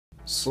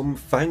Some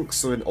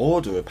thanks are in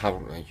order,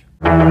 apparently.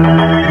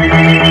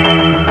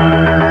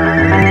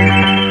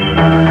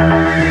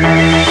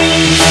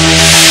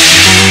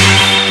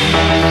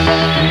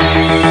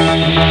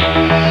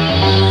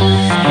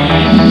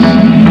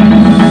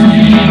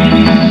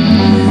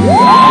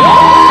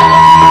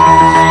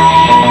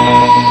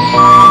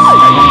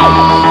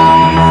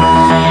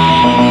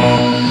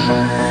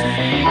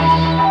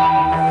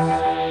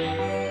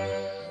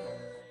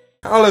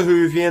 Hello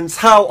Whovians,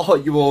 how are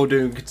you all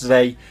doing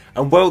today?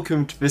 And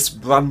welcome to this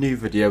brand new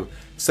video.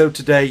 So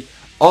today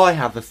I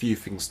have a few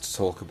things to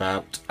talk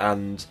about,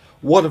 and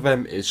one of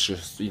them is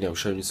just,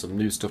 showing you some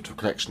new stuff to a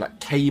collection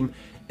that came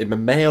in the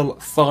mail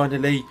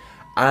finally,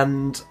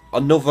 and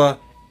another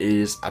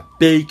is a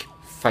big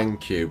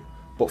thank you.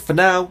 But for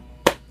now,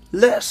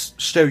 let's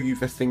show you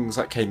the things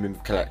that came in the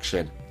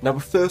collection. Now the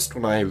first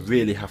one I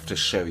really have to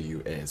show you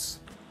is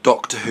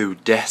Doctor Who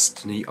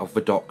Destiny of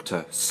the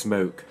Doctor,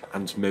 Smoke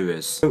and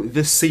Mirrors. So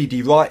this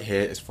CD right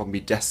here is from the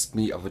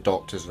Destiny of the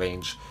Doctors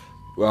range.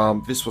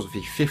 This was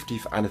the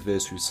 50th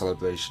anniversary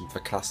celebration for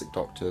classic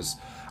Doctors,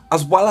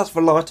 as well as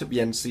the Light at the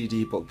End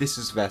CD, but this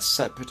is their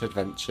separate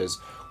adventures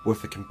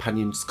with the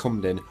companions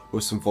coming in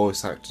with some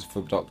voice actors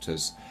for the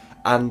Doctors.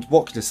 And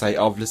what can I say,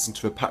 I've listened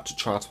to a Patrick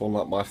Troughton one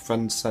that my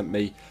friend sent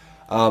me.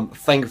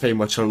 Thank you very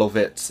much, I love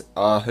it.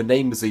 Her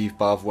name is Eve,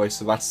 by the way,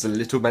 so that's a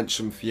little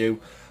mention for you.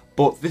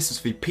 But this is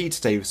the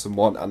Peter Davison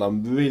one, and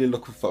I'm really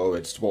looking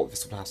forward to what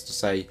this one has to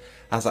say,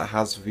 as it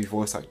has the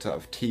voice actor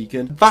of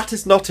Tegan. That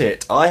is not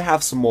it. I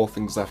have some more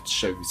things I have to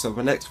show you. So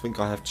the next thing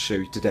I have to show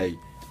you today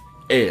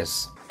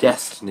is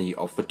Destiny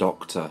of the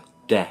Doctor,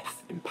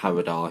 Death in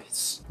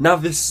Paradise. Now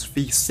this is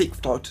the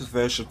 6th Doctor's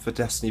version for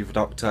Destiny of the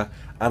Doctor,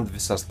 and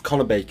this has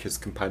Colin Baker's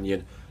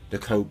companion,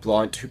 Nicole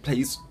Bryant, who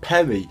plays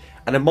Peri,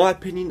 and in my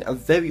opinion a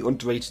very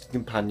underrated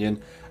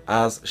companion,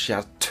 as she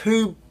has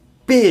two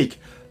big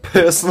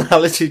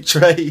personality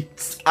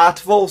traits.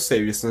 Out of all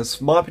seriousness,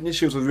 in my opinion,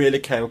 she was a really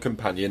caring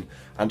companion,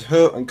 and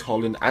her and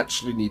Colin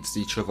actually needed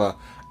each other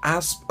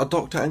as a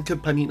Doctor and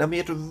companion, and we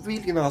had a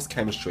really nice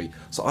chemistry,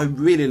 so I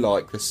really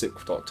like the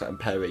 6th Doctor and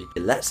Peri.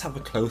 Let's have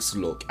a closer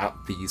look at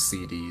these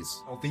CDs.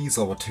 Now, these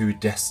are the two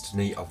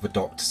Destiny of the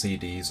Doctor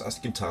CDs. As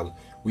you can tell,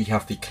 we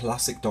have the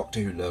classic Doctor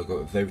Who logo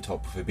at the very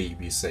top of the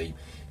BBC.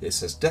 It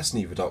says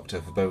Destiny of the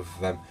Doctor for both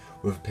of them,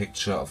 with a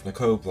picture of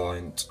Nicole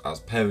Bryant as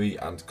Peri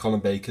and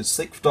Colin Baker's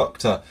 6th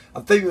Doctor, a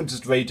very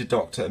underrated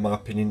Doctor in my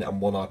opinion, and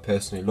one I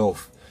personally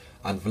love.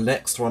 And the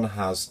next one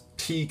has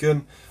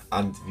Tegan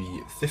and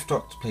the 5th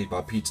Doctor played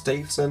by Peter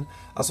Davison,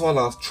 as well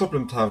as Trouble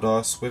in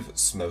Paradise with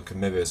Smoke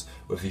and Mirrors,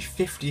 with the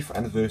 50th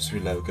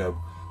anniversary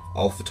logo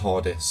of the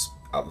TARDIS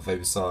at the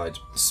very side.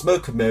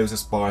 Smoke and Mirrors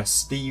is by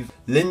Steve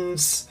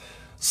Linds.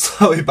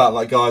 Sorry about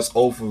that guys,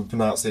 awful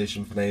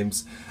pronunciation for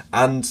names.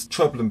 And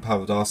Trouble in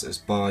Paradise is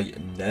by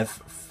Nev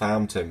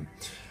Fountain,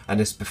 and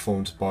is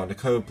performed by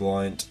Nicole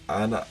Bryant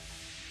and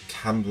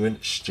Cameron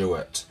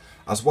Stewart,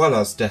 as well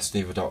as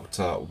Destiny of the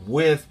Doctor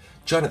with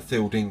Janet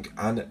Fielding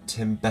and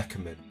Tim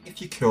Beckerman.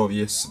 If you're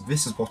curious,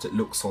 this is what it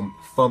looks on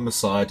from the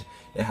side.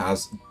 It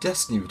has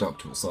Destiny of the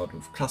Doctor on the side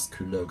with Classic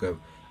Who logo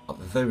at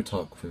the very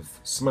top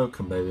with Smoke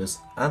and Mirrors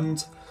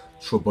and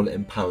Trouble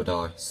in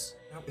Paradise.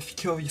 Now, if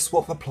you're curious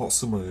what the plot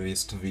summary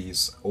is to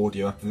these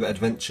audio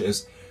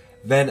adventures,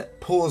 then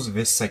pause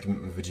this segment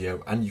of the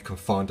video and you can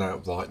find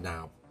out right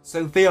now.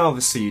 So they are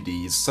the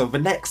CDs, so the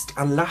next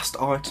and last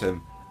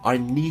item I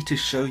need to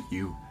show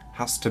you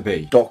has to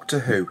be Doctor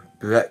Who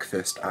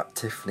Breakfast at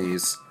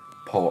Tiffany's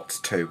Part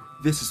 2.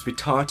 This is the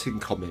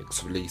Titan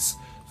Comics release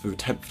for the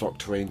 10th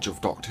Doctor range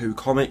of Doctor Who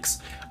comics,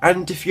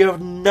 and if you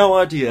have no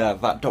idea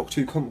that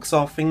Doctor Who comics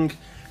are a thing,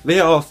 they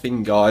are a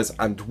thing guys,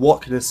 and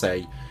what can I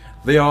say?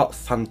 They are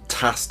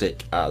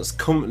fantastic, as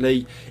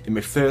currently in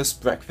my first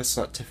Breakfast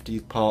at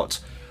Tiffany's part,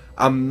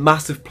 a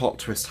massive plot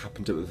twist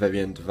happened at the very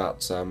end of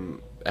that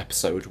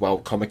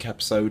comic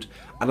episode,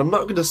 and I'm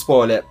not going to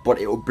spoil it, but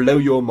it will blow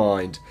your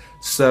mind,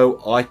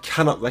 so I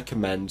cannot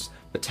recommend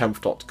the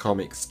 10th Doctor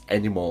comics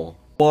anymore.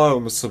 While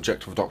on the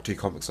subject of Doctor Who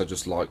comics, I'd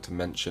just like to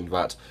mention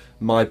that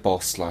my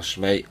boss slash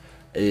mate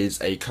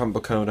is a comic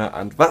book owner,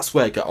 and that's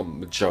where I get a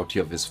majority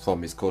of this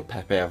from. He's called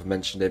Pepe. I've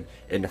mentioned him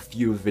in a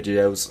few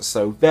videos,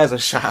 so there's a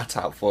shout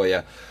out for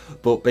you.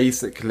 But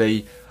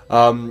basically,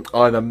 I'm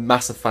a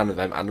massive fan of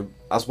them, and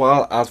as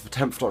well as the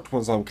 10th Doctor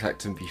ones, I'm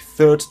collecting the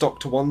 3rd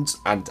Doctor ones,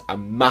 and a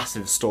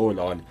massive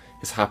storyline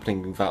is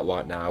happening with that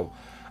right now.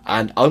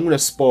 And I'm going to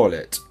spoil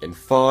it in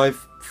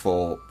 5,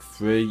 4,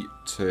 3,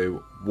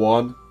 2,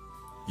 1.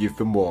 You've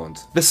been warned.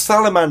 The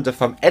salamander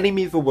from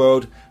Enemy of the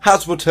World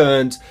has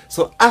returned.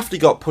 So after he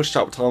got pushed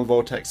out of Time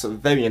Vortex at the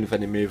very end of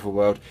Enemy of the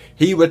World,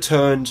 he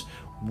returned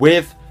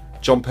with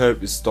Jon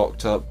Pertwee's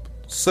Doctor,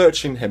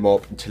 searching him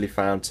up until he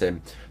found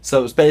him. So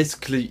it was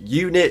basically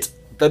Unit,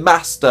 the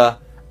Master,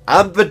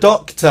 and the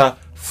Doctor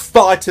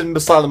fighting the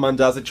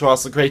salamander as he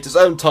tries to create his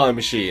own time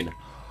machine.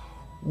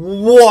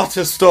 what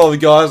a story,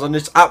 guys, and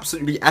it's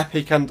absolutely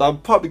epic, and I'm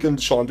probably going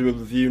to try and do a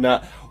review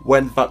now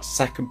when that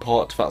second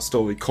part of that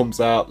story comes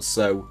out,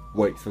 so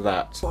wait for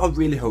that. So I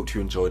really hope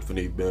you enjoyed the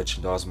new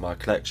merchandise in my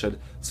collection.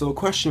 So a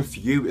question for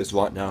you is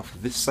right now for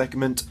this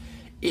segment,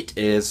 it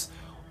is,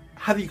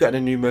 have you got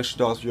any new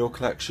merchandise for your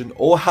collection,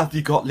 or have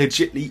you got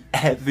legitimately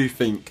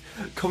everything?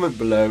 Comment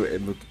below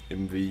in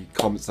the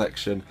comment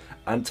section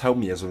and tell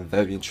me, as I'm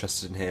very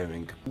interested in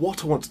hearing.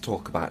 What I want to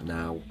talk about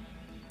now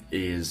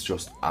is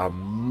just a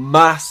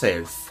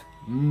massive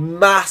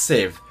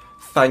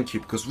thank you,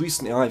 because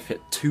recently I've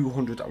hit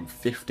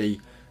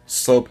 250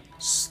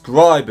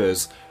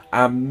 subscribers,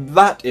 and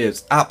that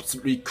is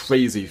absolutely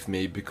crazy for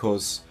me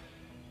because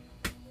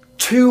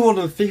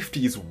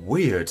 250 is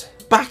weird.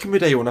 Back in the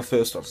day when I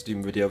first started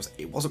doing videos,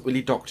 it wasn't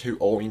really Doctor Who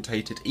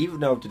orientated.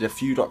 Even though I did a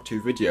few Doctor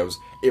Who videos,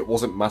 it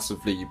wasn't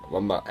massively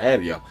on that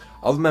area.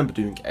 I remember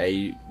doing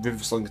a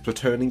River Song's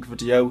Returning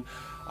video,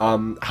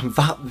 and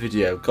that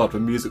video, God, the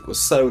music was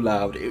so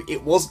loud.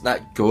 It wasn't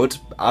that good.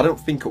 I don't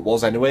think it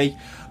was anyway.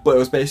 But it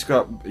was basically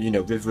about, you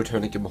know, River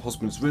returning in my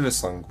husband's River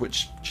Song,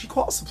 which she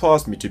quite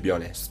surprised me, to be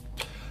honest.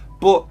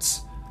 But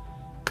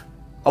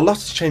a lot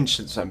has changed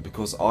since then,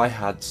 because I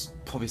had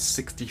probably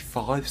 60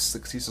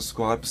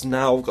 subscribers.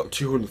 Now I've got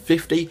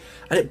 250,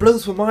 and it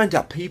blows my mind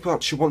that people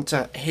actually want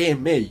to hear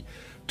me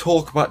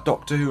talk about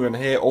Doctor Who and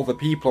hear other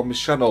people on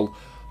this channel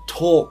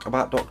talk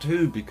about Doctor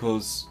Who,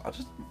 because I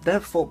just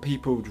never thought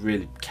people would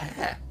really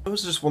care. I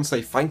also just want to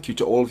say thank you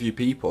to all of you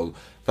people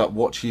that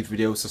watch these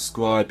videos,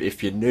 subscribe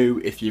if you're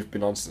new, if you've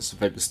been on since the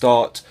very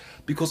start,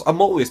 because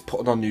I'm always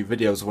putting on new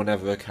videos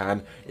whenever I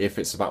can, if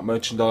it's about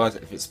merchandise,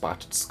 if it's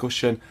about a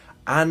discussion,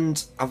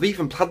 and I've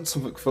even planned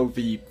something for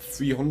the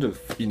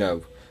 300th, you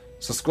know,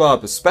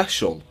 subscriber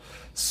special,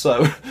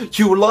 so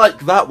you'll like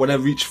that when I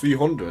reach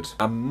 300.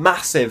 A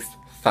massive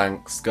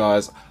thanks,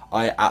 guys.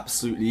 I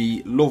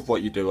absolutely love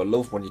what you do. I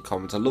love when you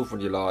comment, I love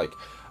when you like.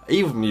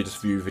 Even when you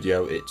just view a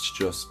video, it's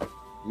just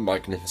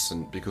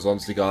magnificent, because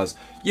honestly, guys,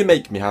 you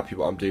make me happy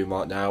what I'm doing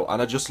right now, and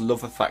I just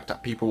love the fact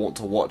that people want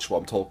to watch what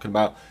I'm talking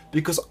about,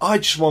 because I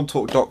just want to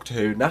talk Doctor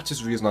Who, and that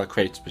is the reason I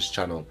created this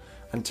channel.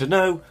 And to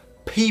know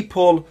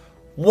people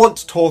want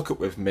to talk it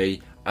with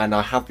me, and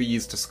I have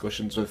these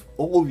discussions with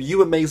all of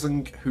you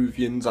amazing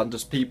Whovians and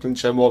just people in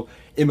general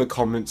in the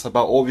comments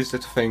about all these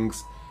little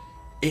things,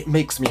 it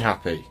makes me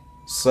happy.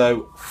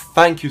 So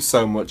thank you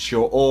so much,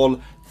 you're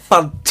all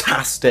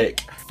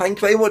fantastic. Thank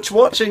you very much for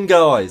watching,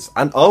 guys,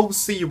 and I'll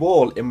see you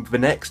all in the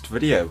next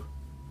video.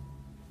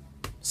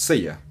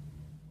 See ya.